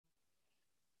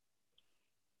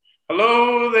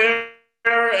Hello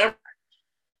there,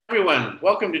 everyone.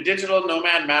 Welcome to Digital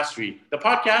Nomad Mastery, the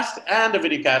podcast and the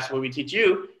videocast where we teach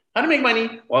you how to make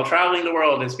money while traveling the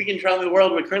world. And speaking of traveling the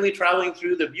world, we're currently traveling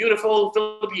through the beautiful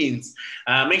Philippines.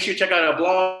 Make sure you check out our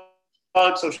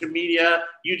blog, social media,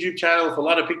 YouTube channel for a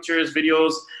lot of pictures,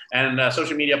 videos, and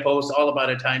social media posts all about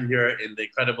our time here in the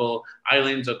incredible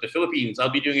islands of the Philippines. I'll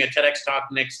be doing a TEDx talk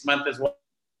next month as well,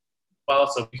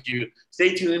 so you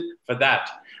stay tuned for that.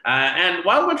 And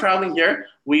while we're traveling here,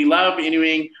 we love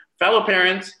interviewing fellow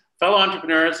parents, fellow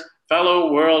entrepreneurs,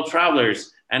 fellow world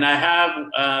travelers. And I have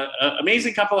an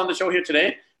amazing couple on the show here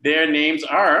today. Their names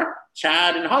are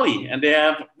Chad and Holly, and they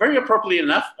have, very appropriately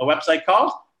enough, a website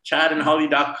called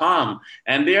chadandholly.com.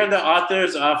 And they are the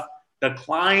authors of the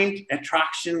Client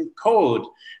Attraction Code.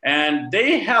 And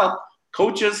they help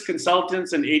coaches,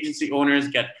 consultants, and agency owners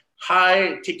get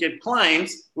high ticket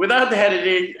clients without the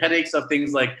headaches of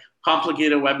things like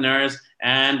complicated webinars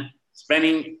and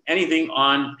spending anything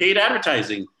on paid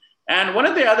advertising. And one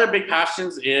of the other big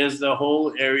passions is the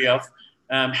whole area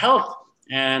of health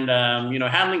and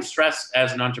handling stress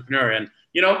as an entrepreneur. And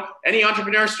any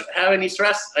entrepreneurs have any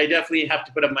stress, I definitely have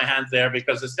to put up my hands there,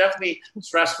 because it's definitely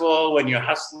stressful when you're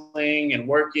hustling and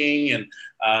working and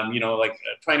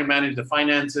trying to manage the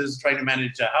finances, trying to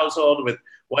manage a household with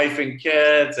wife and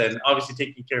kids, and obviously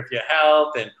taking care of your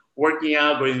health and working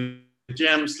out, going to the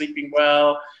gym, sleeping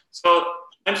well. So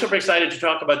I'm super excited to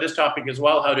talk about this topic as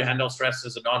well, how to handle stress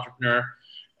as an entrepreneur.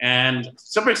 And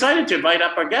super excited to invite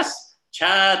up our guests,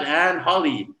 Chad and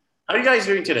Holly. How are you guys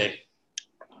doing today?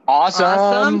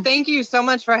 Awesome. Thank you so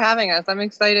much for having us. I'm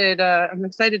excited. I'm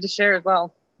excited to share as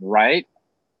well. Right.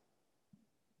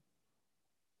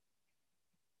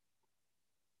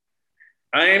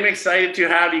 I am excited to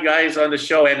have you guys on the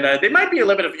show. And there might be a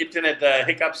little bit of internet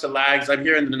hiccups and lags. I'm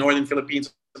here in the northern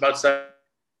Philippines, about 7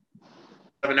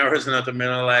 hours north of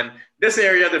Manila. And this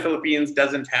area of the Philippines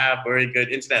doesn't have very good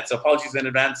internet. So apologies in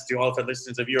advance to all of the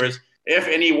listeners of yours if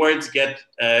any words get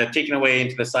taken away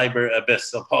into the cyber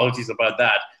abyss. So apologies about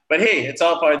that. But hey, it's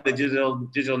all part of the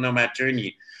digital nomad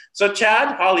journey. So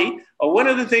Chad, Holly, one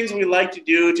of the things we like to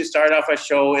do to start off our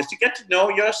show is to get to know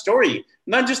your story,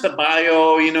 not just the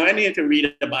bio. Anyone can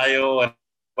read a bio on a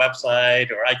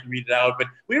website, or I can read it out, but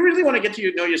we really want to get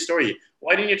to know your story.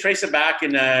 Why don't you trace it back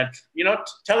and,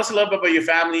 tell us a little bit about your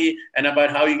family and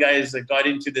about how you guys got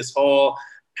into this whole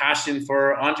passion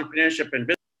for entrepreneurship and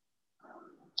business.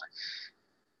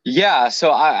 Yeah,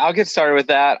 so I'll get started with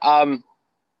that. I'm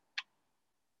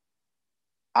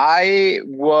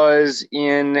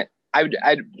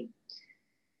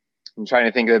trying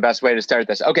to think of the best way to start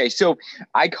this. Okay, so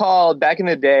I called, back in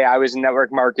the day, I was in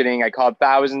network marketing. I called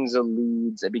thousands of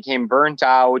leads. I became burnt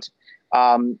out.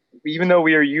 Even though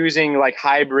we were using like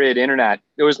hybrid internet,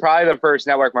 it was probably the first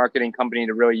network marketing company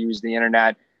to really use the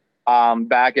internet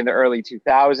back in the early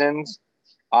 2000s.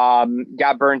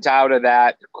 Got burnt out of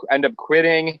that, ended up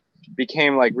quitting,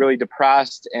 became like really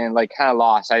depressed and like kind of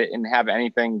lost. I didn't have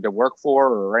anything to work for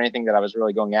or anything that I was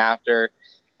really going after.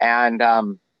 And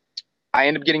I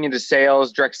ended up getting into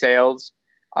sales, direct sales,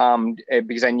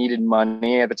 because I needed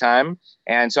money at the time.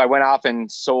 And so I went off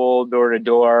and sold door to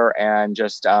door and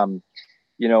just,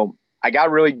 I got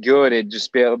really good at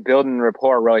just building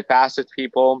rapport really fast with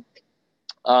people.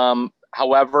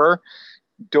 However,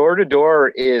 door to door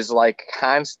is like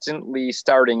constantly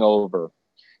starting over.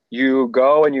 You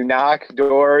go and you knock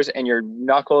doors and your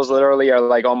knuckles literally are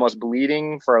like almost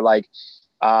bleeding for like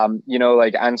on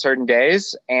certain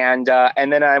days. And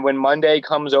then when Monday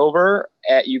comes over,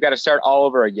 you got to start all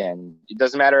over again. It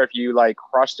doesn't matter if you like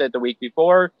crushed it the week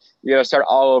before, you got to start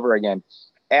all over again.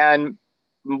 And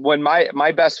when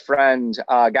my best friend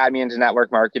got me into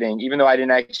network marketing, even though I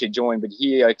didn't actually join, but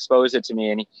he exposed it to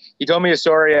me, and he told me a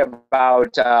story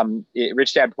about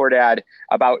Rich Dad Poor Dad,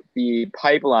 about the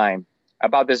pipeline,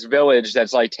 about this village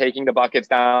that's like taking the buckets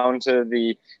down to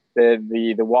the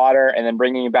water and then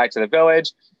bringing it back to the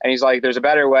village. And he's like, there's a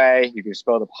better way. You can just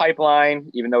build a pipeline,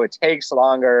 even though it takes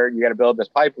longer. You got to build this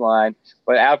pipeline,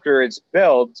 but after it's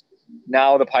built,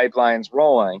 now the pipeline's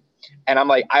rolling. And I'm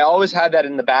like, I always had that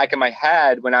in the back of my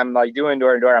head when I'm like doing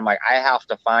door to door. I'm like, I have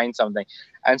to find something.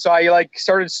 And so I like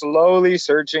started slowly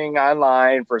searching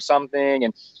online for something,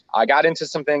 and I got into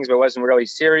some things, but wasn't really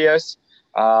serious.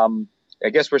 I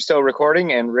guess we're still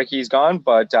recording and Ricky's gone,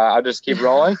 but I'll just keep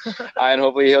rolling and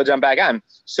hopefully he'll jump back on.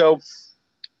 So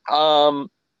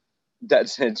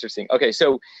that's interesting. Okay,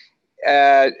 so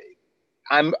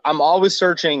I'm always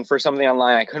searching for something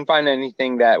online. I couldn't find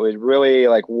anything that would really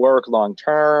like work long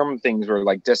term. Things were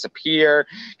like disappear.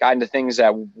 Got into things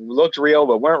that looked real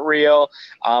but weren't real.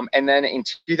 And then in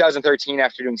 2013,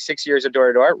 after doing 6 years of door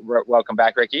to door, welcome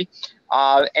back, Ricky.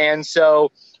 And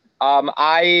so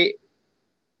I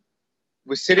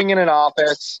was sitting in an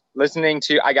office listening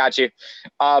to. I got you.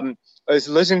 I was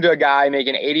listening to a guy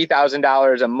making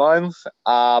 $80,000 a month,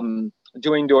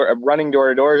 running door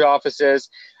to door offices.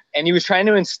 And he was trying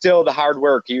to instill the hard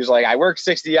work. He was like, I work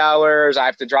 60 hours. I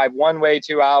have to drive one way,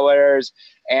 2 hours.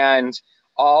 And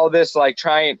all this, like,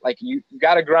 you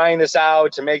got to grind this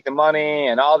out to make the money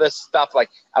and all this stuff. Like,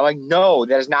 I'm like, no,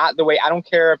 that is not the way. I don't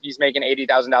care if he's making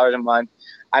 $80,000 a month.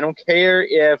 I don't care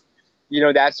if,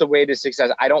 that's the way to success.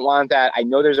 I don't want that. I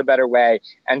know there's a better way.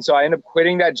 And so I ended up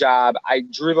quitting that job. I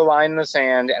drew the line in the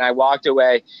sand and I walked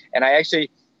away. And I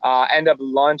actually ended up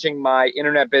launching my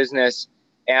internet business.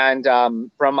 And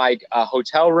from my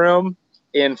hotel room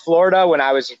in Florida when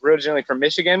I was originally from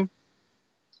Michigan.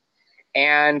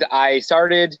 And I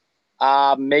started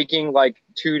making like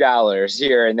 $2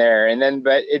 here and there.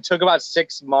 But it took about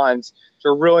 6 months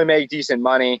to really make decent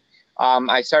money.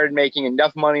 I started making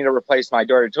enough money to replace my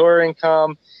door-to-door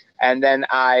income. And then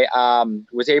I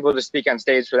was able to speak on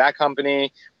stage for that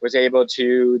company, was able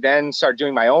to then start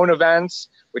doing my own events,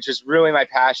 which is really my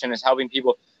passion, is helping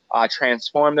people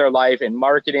transform their life in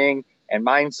marketing and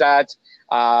mindset.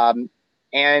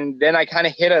 And then I kind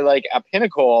of hit a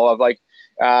pinnacle of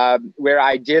where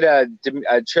I did a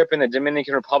trip in the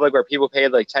Dominican Republic where people paid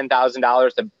like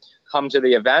 $10,000 to come to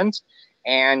the event.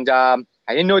 And I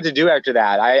didn't know what to do after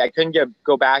that. I couldn't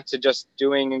go back to just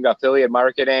doing affiliate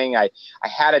marketing. I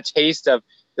had a taste of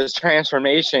this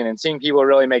transformation and seeing people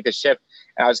really make the shift.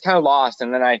 And I was kind of lost.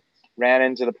 And then I ran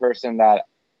into the person that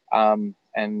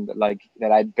that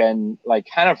I'd been like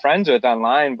kind of friends with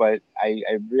online, but I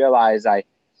realized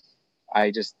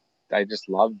I just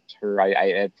loved her.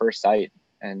 I at first sight,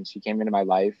 and she came into my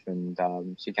life, and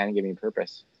she kind of gave me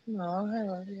purpose. Oh, I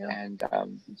love you. And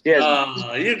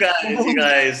you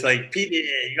guys like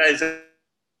PDA. You guys are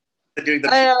doing the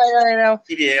I know.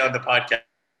 PDA on the podcast.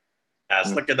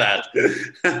 Look at that.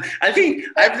 I think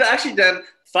I've actually done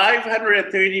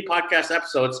 530 podcast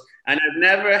episodes, and I've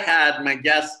never had my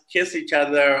guests kiss each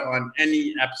other on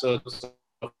any episode so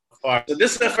far. So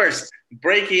this is the first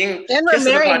breaking and kiss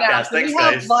of the podcast. Now, so thanks, we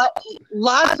guys. Have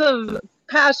lots of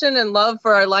passion and love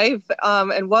for our life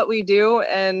and what we do,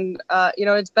 and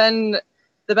it's been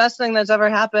the best thing that's ever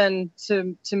happened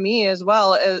to me as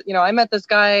well. I met this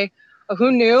guy who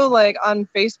knew like on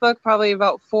Facebook probably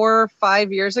about 4 or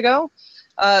 5 years ago.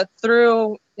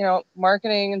 Through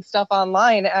marketing and stuff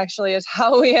online actually is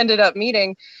how we ended up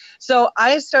meeting. So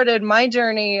I started my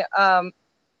journey.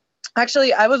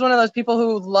 Actually, I was one of those people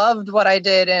who loved what I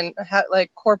did in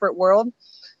corporate world.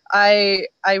 I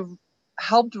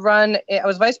helped run. I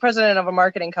was vice president of a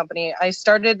marketing company. I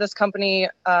started this company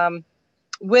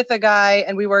with a guy,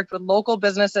 and we worked with local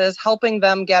businesses, helping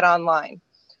them get online.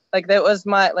 It was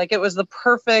the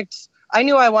perfect. I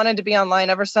knew I wanted to be online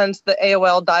ever since the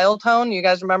AOL dial tone. You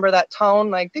guys remember that tone?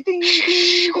 Like, ding, ding,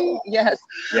 ding. Yes.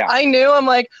 Yeah. I knew. I'm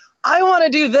like, I want to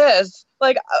do this.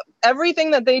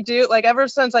 Everything that they do, ever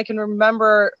since I can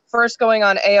remember first going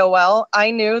on AOL,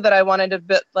 I knew that I wanted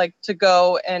to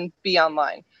go and be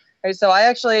online. Right? So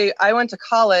I went to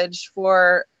college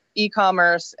for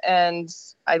e-commerce, and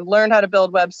I learned how to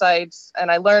build websites, and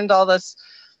I learned all this.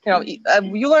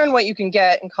 You learn what you can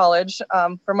get in college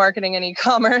for marketing and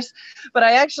e-commerce, but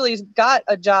I actually got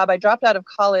a job. I dropped out of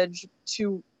college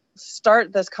to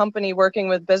start this company working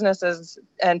with businesses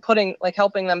and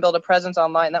helping them build a presence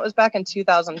online. That was back in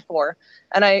 2004.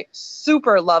 And I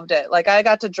super loved it. I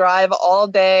got to drive all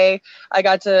day. I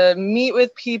got to meet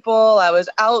with people. I was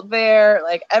out there,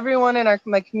 everyone in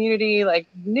my community,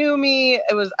 knew me.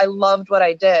 I loved what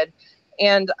I did.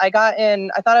 And I got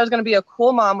in, I thought I was going to be a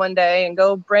cool mom one day and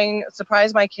go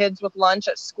surprise my kids with lunch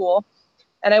at school.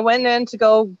 And I went in to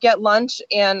go get lunch,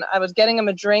 and I was getting them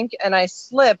a drink, and I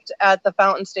slipped at the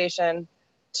fountain station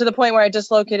to the point where I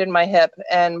dislocated my hip,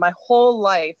 and my whole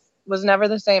life was never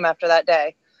the same after that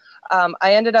day.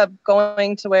 I ended up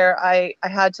going to where I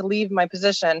had to leave my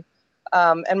position,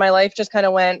 and my life just kind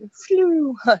of went,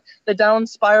 phew, the down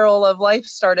spiral of life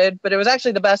started, but it was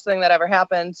actually the best thing that ever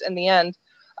happened in the end.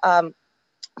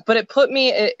 But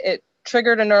it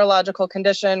triggered a neurological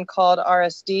condition called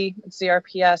RSD and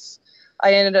CRPS.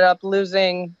 I ended up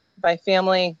losing my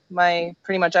family,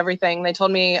 pretty much everything. They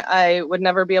told me I would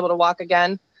never be able to walk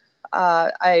again.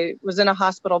 I was in a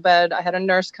hospital bed. I had a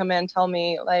nurse come in, tell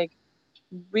me,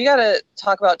 we got to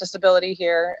talk about disability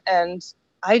here. And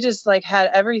I just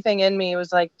had everything in me. It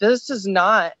was this is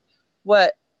not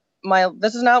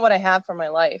this is not what I have for my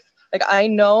life. Like, I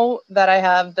know that I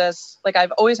have this, like,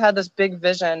 I've always had this big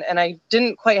vision, and I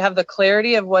didn't quite have the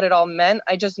clarity of what it all meant.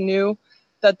 I just knew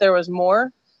that there was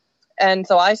more. And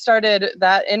so I started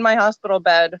that in my hospital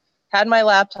bed, had my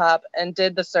laptop, and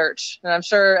did the search. And I'm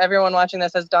sure everyone watching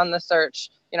this has done the search.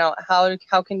 You know,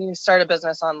 how can you start a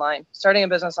business online? Starting a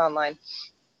business online.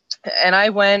 And I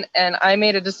went and I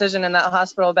made a decision in that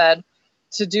hospital bed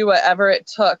to do whatever it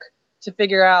took to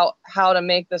figure out how to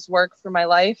make this work for my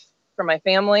life, for my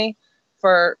family,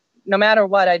 for no matter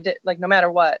what I did, like no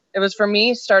matter what. It was for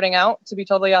me starting out to be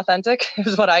totally authentic. It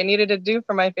was what I needed to do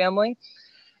for my family.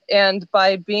 And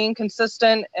by being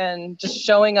consistent and just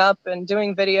showing up and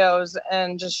doing videos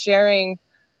and just sharing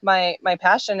my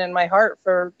passion and my heart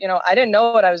for, you know, I didn't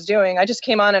know what I was doing. I just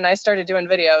came on and I started doing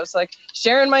videos, like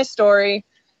sharing my story,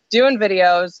 doing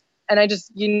videos. And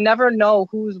you never know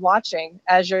who's watching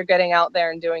as you're getting out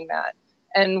there and doing that.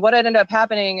 And what ended up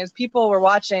happening is people were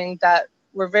watching that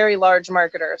were very large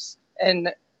marketers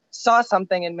and saw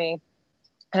something in me.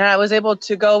 And I was able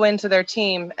to go into their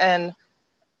team and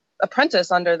apprentice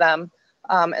under them.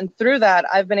 And through that,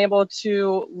 I've been able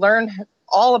to learn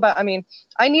all about, I mean,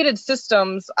 I needed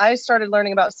systems. I started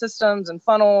learning about systems and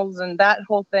funnels and that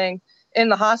whole thing in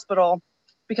the hospital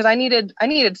because I needed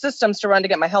systems to run to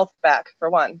get my health back, for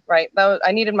one, right?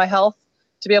 I needed my health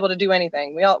to be able to do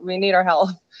anything. We need our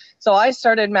health. So I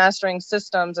started mastering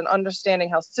systems and understanding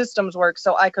how systems work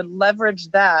so I could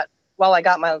leverage that while I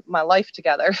got my life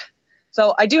together.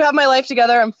 So I do have my life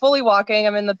together. I'm fully walking.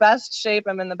 I'm in the best shape.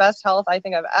 I'm in the best health I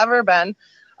think I've ever been.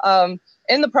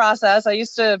 In the process, I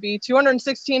used to be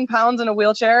 216 pounds in a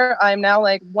wheelchair. I'm now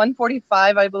like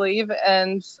 145, I believe,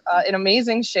 and in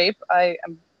amazing shape. I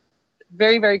am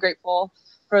very, very grateful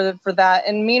for that.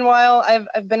 And meanwhile,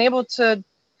 I've been able to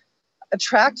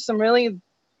attract some really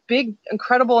big,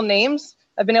 incredible names.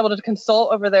 I've been able to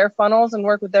consult over their funnels and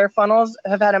work with their funnels.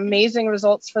 Have had amazing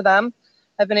results for them.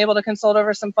 I've been able to consult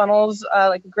over some funnels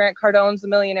like Grant Cardone's The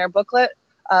Millionaire Booklet.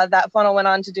 That funnel went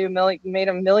on to made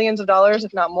him millions of dollars,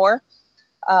 if not more.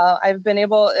 I've been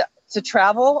able to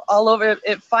travel all over.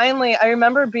 I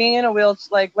remember being in a wheelchair,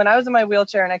 like when I was in my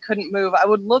wheelchair and I couldn't move, I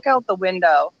would look out the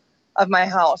window of my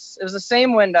house. It was the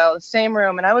same window, the same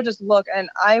room. And I would just look and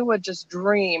I would just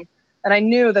dream. And I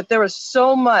knew that there was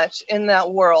so much in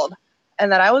that world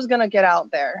and that I was going to get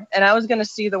out there and I was going to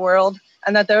see the world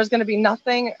and that there was going to be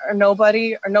nothing or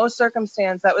nobody or no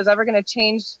circumstance that was ever going to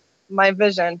change my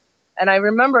vision. And I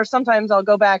remember sometimes I'll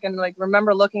go back and like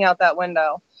remember looking out that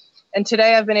window. And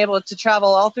today I've been able to travel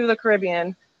all through the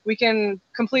Caribbean. We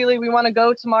want to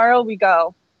go tomorrow, we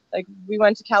go. Like we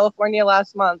went to California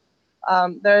last month.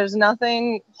 There's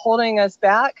nothing holding us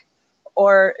back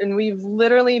and we've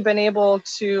literally been able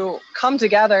to come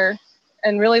together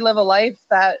and really live a life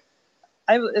that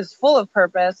is full of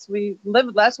purpose.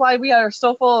 That's why we are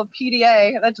so full of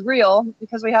PDA. That's real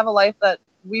because we have a life that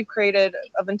we've created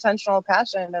of intentional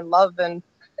passion and love and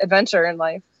adventure in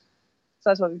life.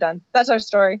 So that's what we've done. That's our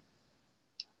story.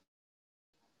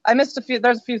 I missed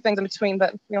there's a few things in between,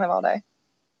 but we don't have all day.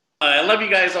 I love you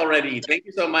guys already. Thank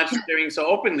you so much for sharing so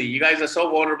openly. You guys are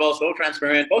so vulnerable, so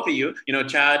transparent. Both of you. You know,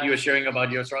 Chad, you were sharing about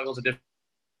your struggles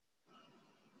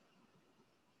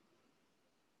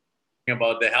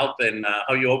about the health and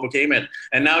how you overcame it.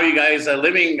 And now you guys are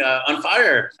living on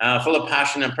fire, full of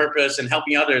passion and purpose and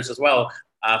helping others as well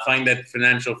find that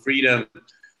financial freedom.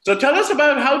 So tell us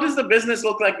about how does the business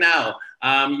look like now?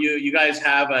 You guys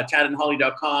have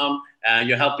chadandholly.com.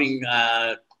 You're helping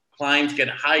clients get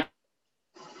high.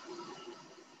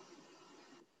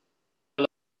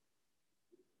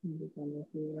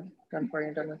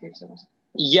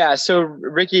 Yeah, so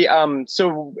Ricky,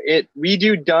 we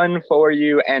do done for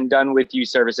you and done with you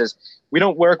services. We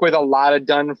don't work with a lot of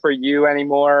done for you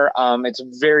anymore. It's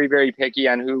very, very picky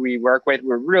on who we work with.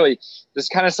 We're really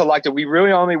just kind of selective. We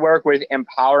really only work with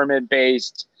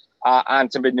empowerment-based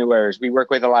entrepreneurs. We work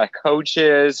with a lot of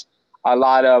coaches, a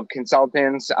lot of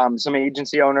consultants, some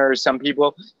agency owners, some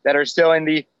people that are still in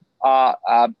the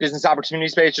business opportunity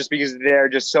space just because they're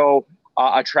just so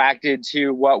attracted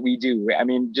to what we do. I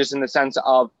mean, just in the sense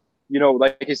of, you know,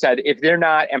 like you said, if they're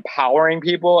not empowering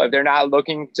people, if they're not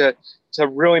looking to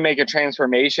really make a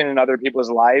transformation in other people's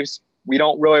lives, we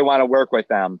don't really want to work with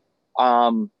them.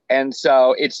 And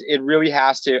so it really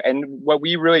has to. And what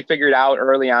we really figured out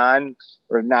early on,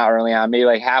 or not early on, maybe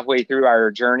like halfway through our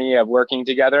journey of working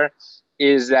together,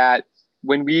 is that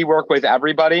when we work with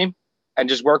everybody and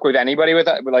just work with anybody we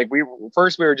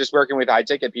were just working with high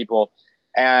ticket people.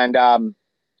 And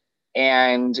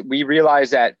And we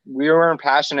realized that we weren't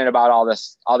passionate about all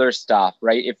this other stuff,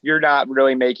 right? If you're not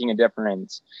really making a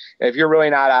difference, if you're really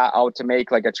not out to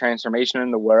make like a transformation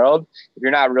in the world, if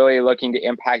you're not really looking to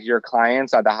impact your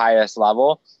clients at the highest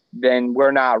level, then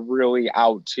we're not really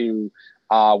out to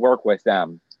work with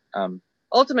them.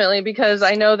 Ultimately, because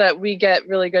I know that we get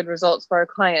really good results for our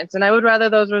clients, and I would rather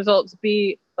those results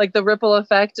be like the ripple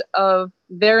effect of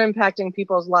they're impacting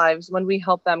people's lives when we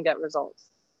help them get results.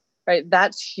 Right.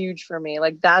 That's huge for me.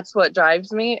 Like, that's what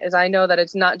drives me, is I know that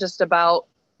it's not just about,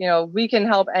 we can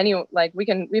help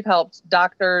we've helped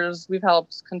doctors, we've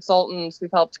helped consultants,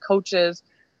 we've helped coaches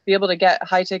be able to get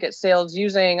high ticket sales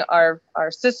using our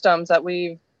systems that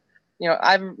we've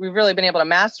really been able to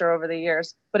master over the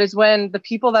years. But it's when the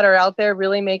people that are out there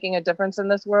really making a difference in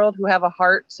this world, who have a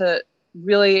heart to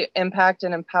really impact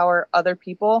and empower other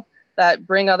people, that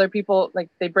bring other people, like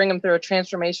they bring them through a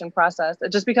transformation process.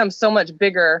 It just becomes so much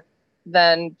bigger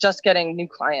than just getting new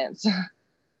clients.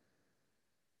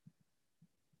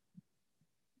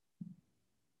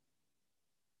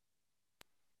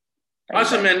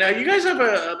 Awesome, and you guys have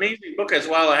an amazing book as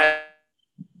well. I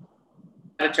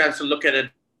had a chance to look at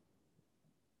it,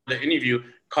 the interview,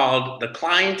 called The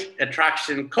Client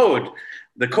Attraction Code: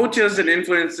 The Coaches and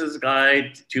Influencers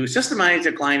Guide to Systemize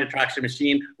Your Client Attraction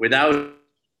Machine Without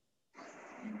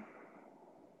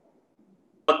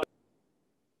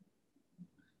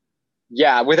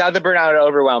Without the burnout and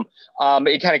overwhelm.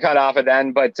 It kind of cut off at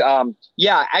then, but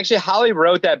actually Holly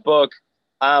wrote that book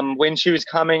when she was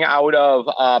coming out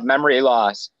of memory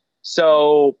loss.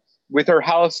 So with her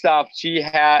health stuff, she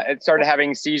started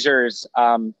having seizures.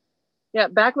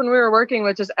 Back when we were working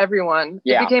with just everyone,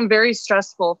 it became very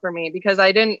stressful for me because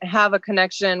I didn't have a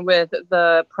connection with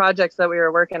the projects that we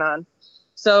were working on.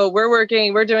 So we're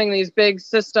doing these big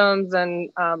systems and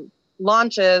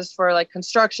launches for like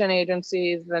construction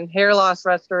agencies and hair loss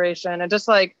restoration, and just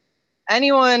like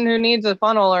anyone who needs a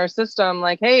funnel or a system,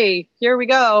 like, hey, here we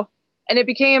go. And it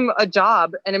became a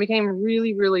job, and it became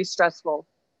really, really stressful.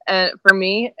 And for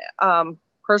me,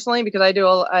 personally, because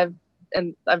I've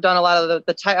done a lot of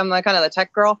the tech, I'm like kind of the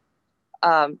tech girl,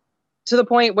 to the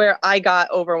point where I got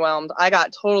overwhelmed. I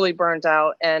got totally burnt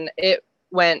out, and it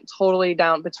went totally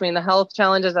down between the health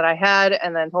challenges that I had,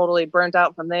 and then totally burnt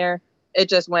out from there. It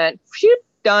just went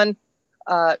done.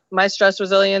 My stress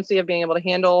resiliency of being able to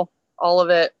handle all of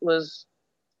it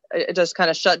just kind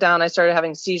of shut down. I started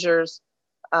having seizures.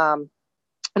 And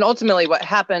ultimately what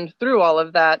happened through all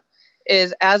of that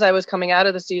is, as I was coming out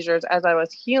of the seizures, as I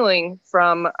was healing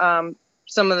from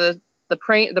some of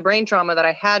the brain trauma that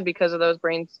I had because of those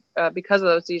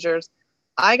seizures,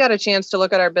 I got a chance to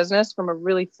look at our business from a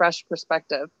really fresh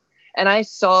perspective. And I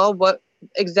saw what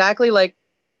exactly, like,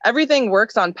 everything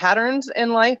works on patterns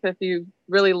in life if you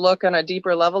really look on a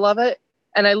deeper level of it.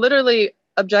 And I literally,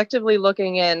 objectively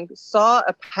looking in, saw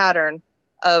a pattern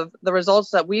of the results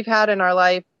that we've had in our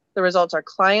life, the results our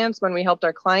clients, when we helped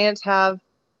our clients have,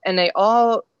 and it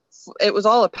was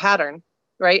all a pattern,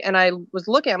 right? And I was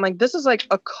looking, I'm like, this is like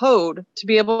a code to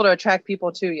be able to attract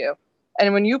people to you.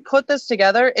 And when you put this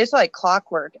together, it's like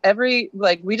clockwork. We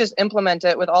just implement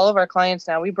it with all of our clients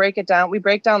now. We break down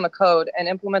the code and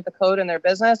implement the code in their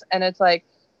business. And it's like,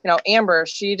 Amber,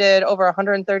 she did over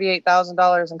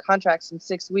 $138,000 in contracts in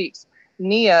 6 weeks.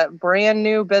 Nia, brand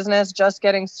new business, just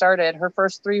getting started. Her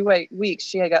first 3 weeks,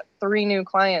 she had got 3 new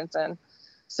clients. And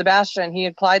Sebastian, he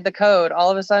applied the code. All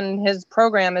of a sudden, his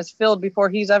program is filled before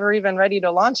he's ever even ready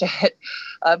to launch it.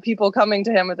 People coming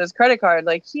to him with his credit card,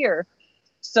 like, here.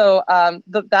 So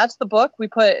that's the book.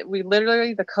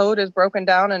 The code is broken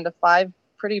down into 5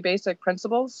 pretty basic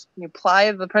principles. You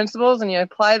apply the principles and you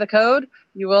apply the code,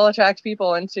 you will attract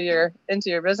people into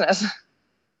your business.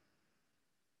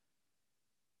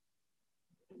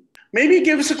 Maybe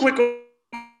give us a quick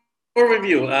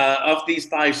overview of these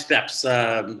 5 steps.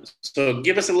 So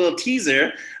give us a little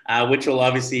teaser, which will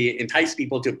obviously entice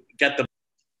people to get the.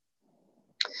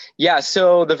 Yeah,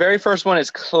 so the very first one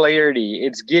is clarity.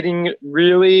 It's getting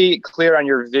really clear on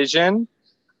your vision,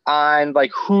 on like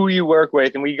who you work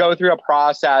with. And we go through a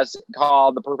process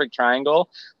called the perfect triangle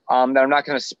that I'm not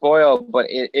going to spoil, but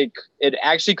it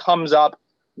actually comes up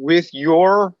with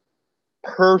your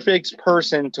perfect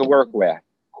person to work with.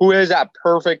 Who is that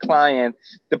perfect client?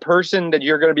 The person that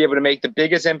you're going to be able to make the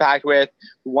biggest impact with,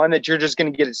 the one that you're just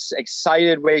going to get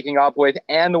excited waking up with,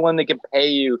 and the one that can pay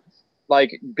you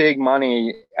like big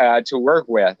money to work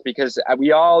with, because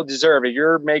we all deserve, if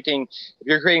you're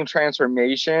creating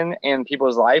transformation in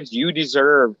people's lives, you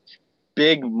deserve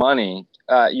big money,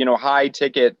 high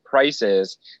ticket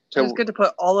prices. It's good to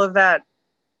put all of that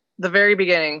the very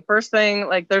beginning. First thing,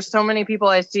 like there's so many people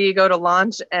I see go to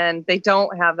launch and they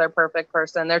don't have their perfect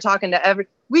person. They're talking to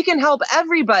we can help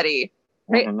everybody,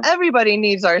 right? Mhm. Everybody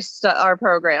needs our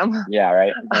program. Yeah,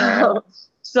 right.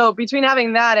 So between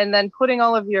having that and then putting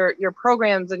all of your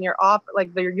programs and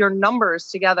your numbers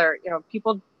together, you know,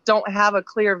 people don't have a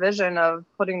clear vision of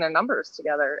putting their numbers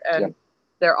together and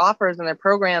their offers and their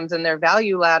programs and their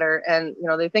value ladder. And, you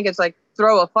know, they think it's like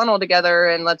throw a funnel together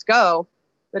and let's go.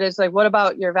 But it's like, what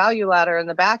about your value ladder in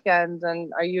the back end?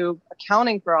 And are you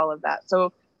accounting for all of that?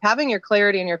 So having your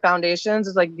clarity and your foundations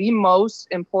is like the most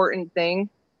important thing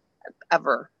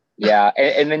ever. Yeah.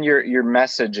 And then your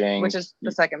messaging, which is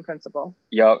the second principle.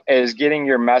 Is getting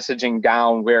your messaging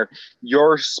down where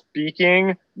you're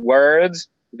speaking words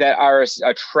that are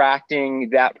attracting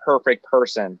that perfect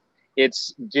person.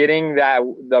 It's getting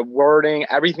the wording,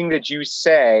 everything that you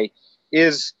say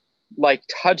is like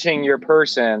touching your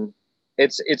person.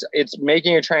 It's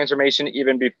making a transformation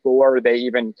even before they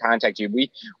even contact you.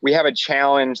 We have a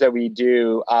challenge that we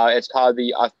do. It's called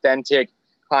the Authentic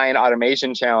Client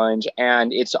Automation Challenge,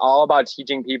 and it's all about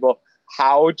teaching people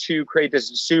how to create this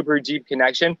super deep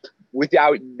connection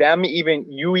without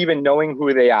you even knowing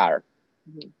who they are.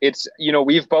 Mm-hmm. It's, you know,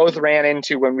 we've both ran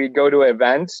into when we go to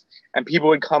events and people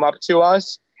would come up to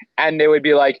us and they would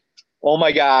be like, "Oh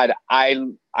my God, I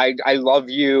love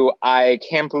you. I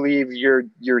can't believe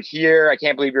you're here. I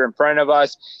can't believe you're in front of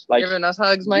us." Like giving us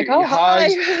hugs, Mike.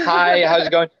 Hugs, hi, how's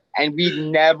it going? And we've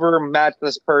never met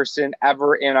this person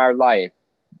ever in our life.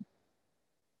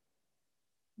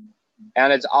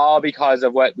 And it's all because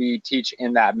of what we teach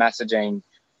in that messaging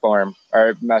form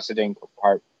or messaging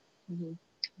part. Mm-hmm.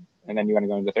 And then you want to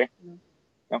go into 3?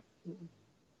 No? Mm-hmm.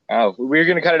 Oh, we're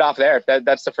going to cut it off there.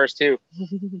 That's the first 2.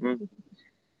 Mm.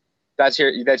 That's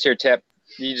your tip.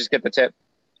 You just get the tip.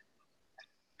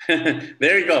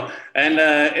 There you go. And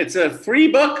it's a free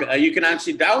book. You can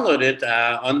actually download it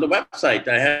on the website.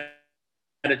 I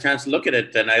had a chance to look at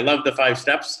it, and I love the 5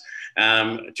 steps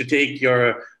to take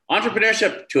your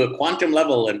entrepreneurship to a quantum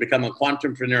level and become a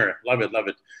quantumpreneur. Love it, love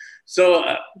it.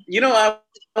 So, you know,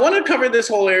 I want to cover this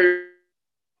whole area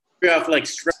of like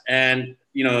stress and,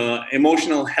 you know,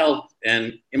 emotional health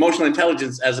and emotional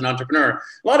intelligence as an entrepreneur.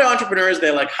 A lot of entrepreneurs, they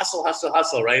like hustle,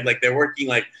 right? Like they're working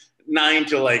like 9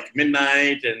 to like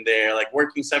midnight and they're like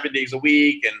working 7 days a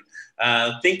week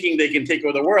and thinking they can take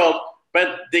over the world,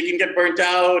 but they can get burnt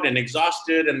out and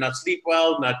exhausted and not sleep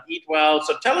well, not eat well.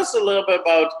 So tell us a little bit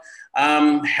about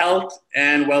health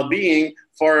and well-being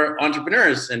for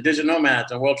entrepreneurs and digital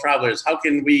nomads and world travelers. How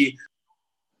can we?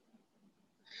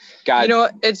 You know,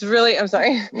 it's really, I'm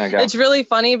sorry. No, it's really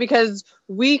funny because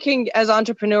we can, as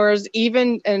entrepreneurs,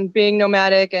 even in being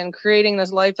nomadic and creating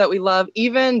this life that we love,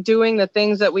 even doing the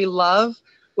things that we love,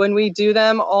 when we do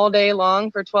them all day long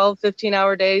for 12,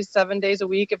 15-hour days, 7 days a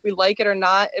week, if we like it or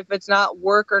not, if it's not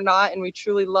work or not, and we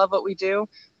truly love what we do,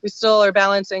 we still are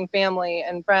balancing family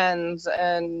and friends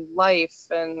and life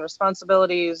and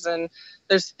responsibilities. And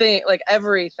there's like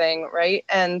everything, right?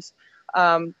 And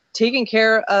taking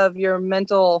care of your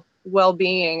mental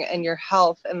well-being and your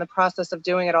health and the process of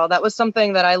doing it all. That was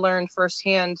something that I learned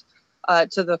firsthand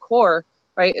to the core,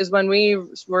 right? Is when we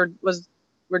were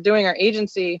doing our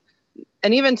agency.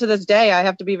 And even to this day, I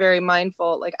have to be very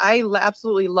mindful. Like I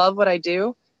absolutely love what I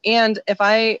do. And if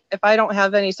I don't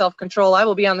have any self-control, I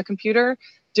will be on the computer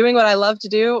doing what I love to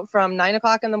do from 9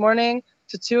 o'clock in the morning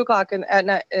to 2 o'clock at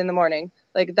night in the morning.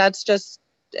 Like that's just,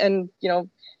 and you know,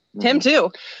 him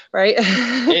too, right?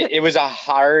 it was a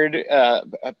hard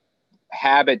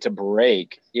habit to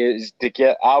break, is to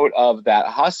get out of that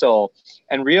hustle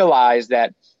and realize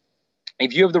that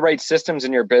if you have the right systems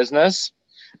in your business,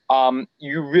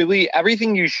 you really,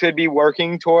 everything you should be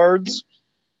working towards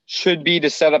should be to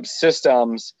set up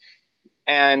systems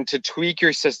and to tweak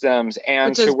your systems and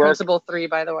which is principle 3,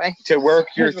 by the way, to work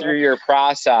through your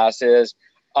processes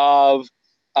of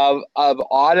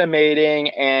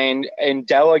automating and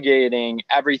delegating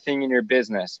everything in your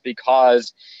business.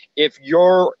 Because if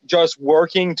you're just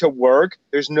working to work,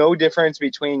 there's no difference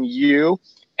between you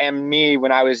and me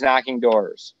when I was knocking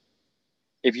doors.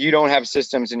 If you don't have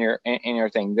systems in your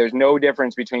thing, there's no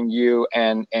difference between you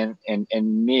and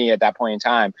me at that point in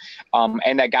time.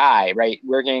 And that guy, right,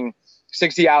 working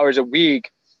 60 hours a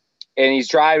week, and he's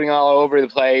driving all over the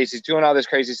place. He's doing all this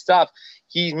crazy stuff.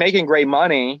 He's making great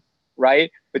money,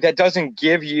 right? But that doesn't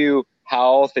give you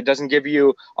health. It doesn't give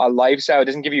you a lifestyle. It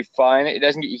doesn't give you fun. He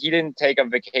didn't take a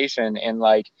vacation, and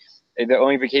like the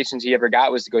only vacations he ever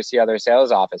got was to go see other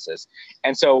sales offices.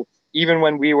 And so even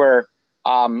when we were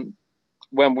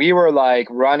like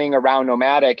running around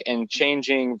nomadic and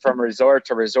changing from resort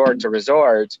to resort to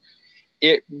resort,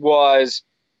 it was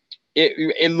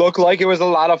it looked like it was a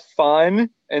lot of fun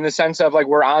in the sense of like,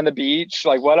 we're on the beach,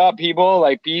 like, what up, people,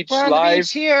 like, beach we're on life. the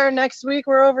beach here. Next week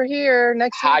we're over here.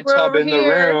 Next hot week we're tub over in here.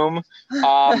 the room.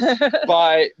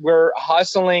 But we're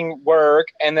hustling work,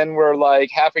 and then we're like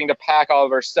having to pack all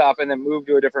of our stuff and then move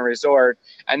to a different resort.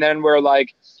 And then we're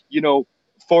like,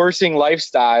 forcing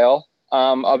lifestyle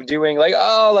of doing like,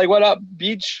 oh, like, what up,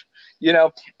 beach,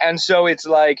 And so it's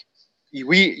like,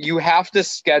 you have to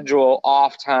schedule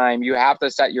off time. You have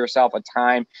to set yourself a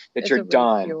time that you're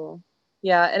done. Fuel.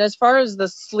 Yeah. And as far as the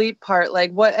sleep part,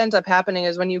 like what ends up happening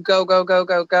is when you go,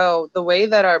 the way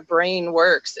that our brain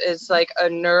works is like a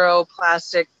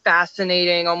neuroplastic,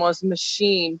 fascinating, almost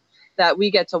machine that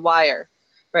we get to wire,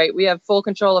 right? We have full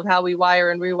control of how we wire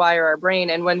and rewire our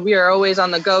brain. And when we are always on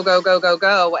the go,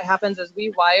 what happens is we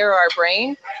wire our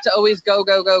brain to always go.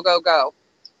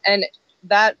 And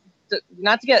that,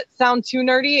 not to sound too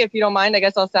nerdy, if you don't mind, I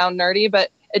guess I'll sound nerdy, but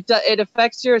it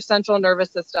affects your central nervous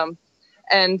system.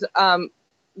 And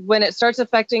when it starts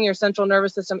affecting your central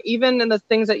nervous system, even in the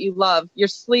things that you love, your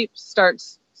sleep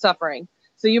starts suffering.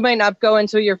 So you might not go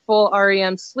into your full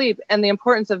REM sleep. And the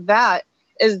importance of that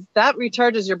is that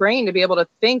recharges your brain to be able to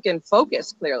think and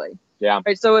focus clearly. Yeah.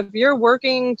 Right. So if you're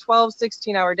working 12,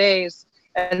 16-hour days,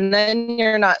 and then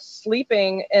you're not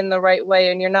sleeping in the right way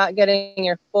and you're not getting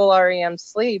your full REM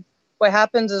sleep, what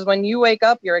happens is when you wake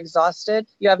up, you're exhausted,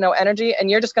 you have no energy, and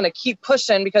you're just going to keep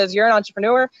pushing because you're an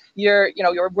entrepreneur.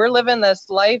 We're living this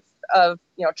life of,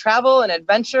 travel and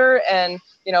adventure, and,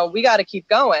 we got to keep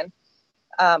going.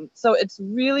 So it's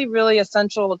really, really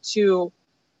essential to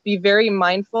be very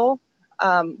mindful.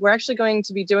 We're actually going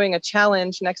to be doing a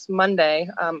challenge next Monday.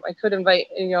 I could invite,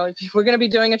 if we're going to be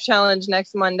doing a challenge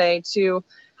next Monday to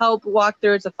help walk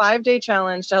through. It's a 5-day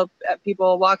challenge to help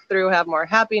people walk through, have more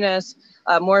happiness,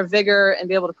 more vigor, and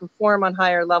be able to perform on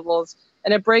higher levels.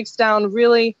 And it breaks down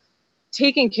really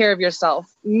taking care of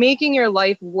yourself, making your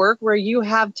life work where you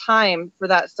have time for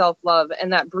that self-love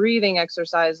and that breathing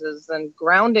exercises and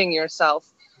grounding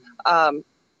yourself, to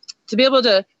be able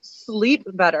to sleep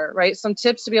better, right? Some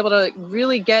tips to be able to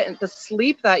really get the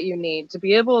sleep that you need, to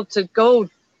be able to go,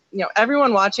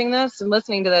 everyone watching this and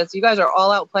listening to this, you guys are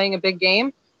all out playing a big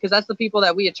game because that's the people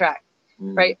that we attract,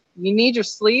 right? You need your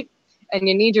sleep and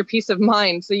you need your peace of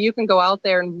mind so you can go out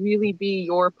there and really be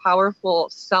your powerful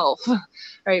self,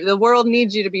 right? The world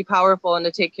needs you to be powerful and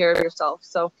to take care of yourself.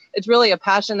 So it's really a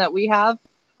passion that we have,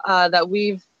 that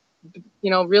we've,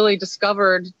 really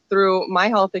discovered through my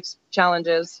health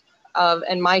challenges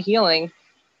and my healing.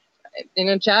 And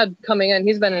then Chad coming in,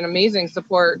 he's been an amazing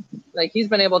support. Like, he's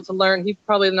been able to learn. He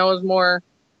probably knows more.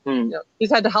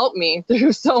 He's had to help me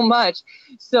through so much.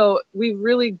 So we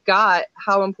really got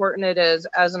how important it is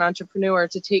as an entrepreneur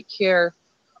to take care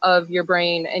of your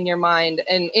brain and your mind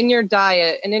and in your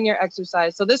diet and in your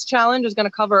exercise. So this challenge is going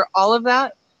to cover all of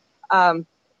that. I don't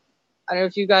know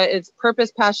if you guys, it's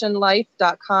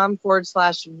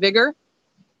purposepassionlife.com/vigor.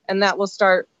 And that will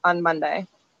start on Monday.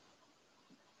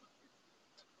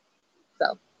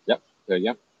 So. Yep. There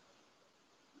you go.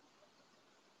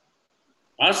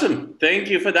 Awesome. Thank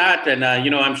you for that. And,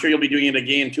 I'm sure you'll be doing it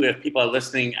again, too, if people are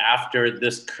listening after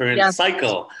this current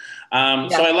cycle. So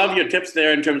I love your tips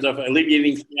there in terms of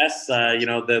alleviating stress,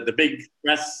 the big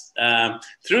stress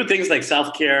through things like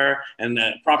self-care and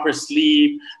proper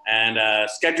sleep and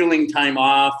scheduling time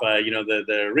off,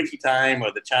 the Ricky time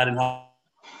or the Chad and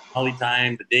Holly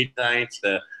time, the date nights,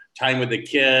 the time with the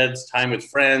kids, time with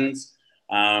friends,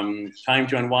 time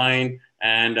to unwind.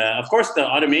 And, of course, the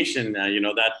automation,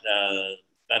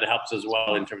 that helps as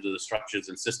well in terms of the structures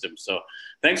and systems. So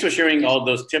thanks for sharing all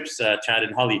those tips, Chad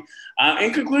and Holly.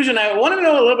 In conclusion, I want to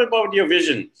know a little bit about your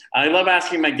vision. I love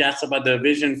asking my guests about the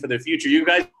vision for the future. You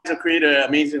guys have created an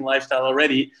amazing lifestyle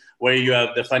already where you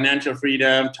have the financial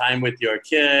freedom, time with your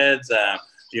kids,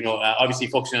 obviously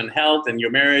focusing on health and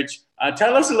your marriage.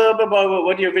 Tell us a little bit about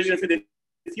what your vision for the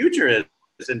future is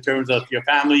in terms of your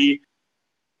family.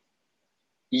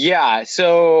 Yeah,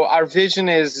 so our vision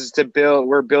is to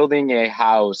we're building a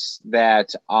house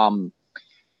that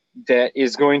that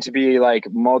is going to be like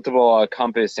multiple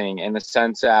encompassing in the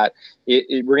sense that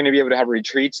we're going to be able to have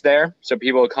retreats there. So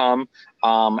people come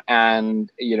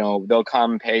and, they'll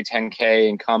come pay $10K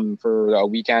and come for a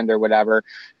weekend or whatever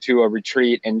to a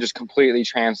retreat and just completely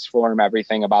transform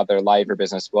everything about their life or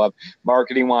business. We'll have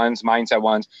marketing ones, mindset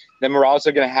ones. Then we're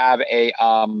also going to have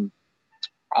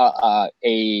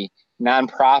a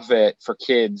nonprofit for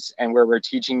kids, and where we're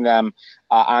teaching them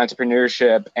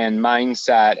entrepreneurship and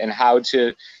mindset and how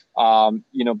to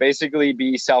basically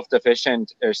be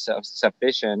self-sufficient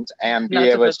and be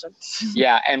able to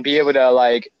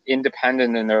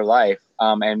independent in their life,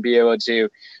 and be able to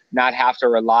not have to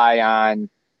rely on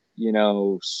you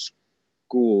know,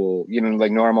 school, you know,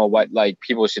 like normal, what like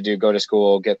people should do, go to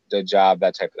school, get a job,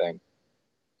 that type of thing.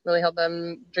 Really help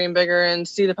them dream bigger and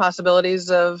see the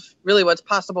possibilities of really what's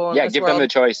possible in this give world. them the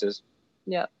choices.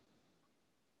 Yeah.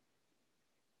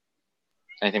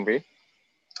 Anything for you?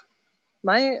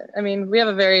 I mean, we have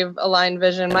a very aligned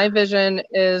vision. My vision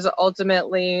is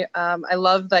ultimately, I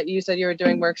love that you said you were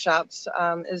doing workshops,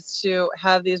 is to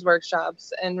have these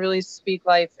workshops and really speak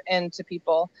life into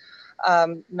people.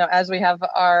 You know, as we have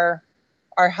our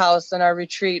house and our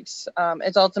retreats,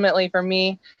 it's ultimately for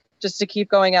me just to keep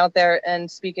going out there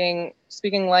and speaking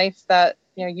life, that,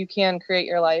 you know, you can create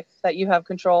your life, that you have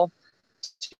control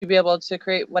to be able to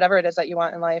create whatever it is that you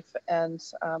want in life. And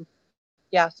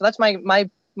yeah, so that's my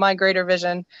greater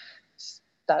vision.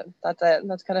 That's it.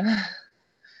 That's kind of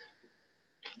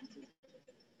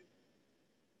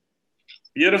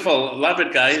Beautiful. Love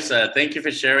it, guys. Thank you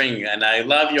for sharing. And I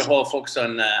love your whole focus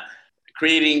on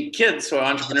creating kids who are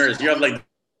entrepreneurs. You have like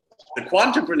the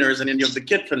quantrepreneurs, and then you have the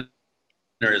kidpreneurs.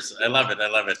 I love it. I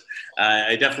love it.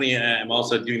 I definitely am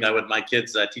also doing that with my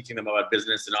kids, teaching them about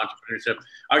business and entrepreneurship.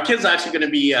 Our kids are actually going to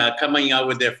be coming out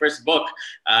with their first book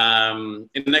in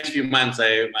the next few months.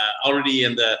 I'm already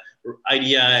in the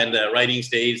idea and the writing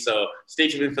stage, so stay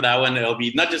tuned for that one. It'll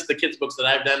be not just the kids' books that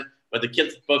I've done, but the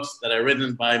kids' books that are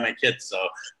written by my kids. So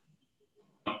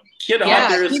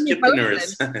authors,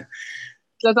 kidpreneurs.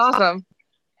 That's awesome.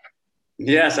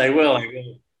 Yes, I will.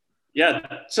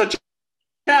 Yeah. So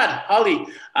Chad, Holly,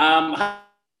 how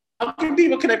can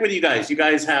people connect with you guys? You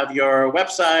guys have your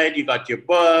website, you got your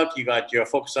book, you got your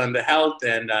focus on the health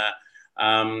and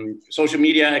social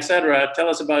media, etc. Tell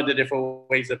us about the different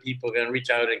ways that people can reach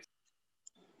out.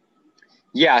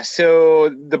 Yeah, so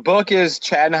the book is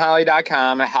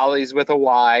chadandholly.com. Holly's with a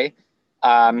Y.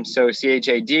 So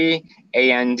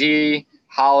CHADAND,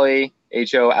 Holly,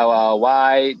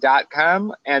 HOLLY.com.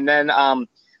 And then,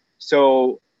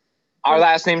 so our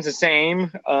last name's the same.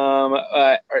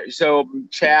 So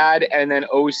Chad and then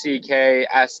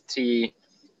OCKSTADT.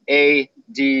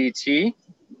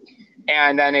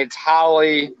 And then it's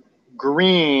Holly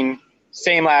Green,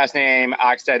 same last name,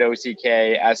 Oxted,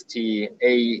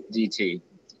 OCKSTADT.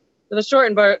 For the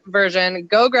shortened version,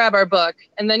 go grab our book,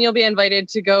 and then you'll be invited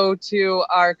to go to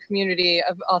our community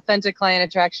of Authentic Client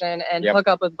Attraction and hook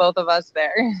up with both of us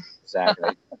there.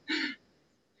 Exactly.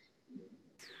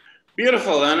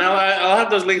 Beautiful. And I'll have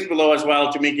those links below as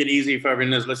well to make it easy for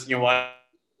everyone who's listening or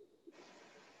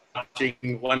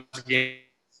watching. Once again,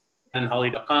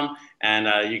 holly.com,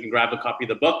 and you can grab a copy of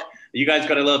the book. You guys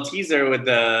got a little teaser with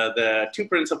the 2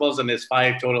 principles, and there's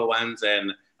 5 total ones,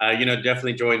 and you know,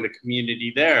 definitely join the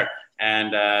community there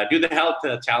and do the health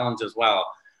challenge as well.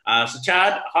 So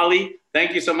Chad, Holly,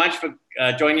 thank you so much for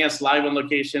joining us live on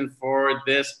location for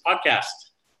this podcast.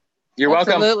 You're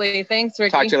welcome. Absolutely. Thanks,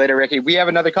 Ricky. Talk to you later, Ricky. We have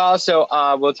another call, so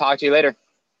we'll talk to you later.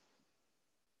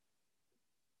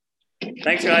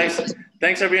 Thanks, guys.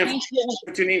 Thanks, everyone,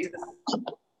 for tuning in to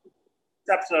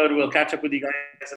this episode. We'll catch up with you guys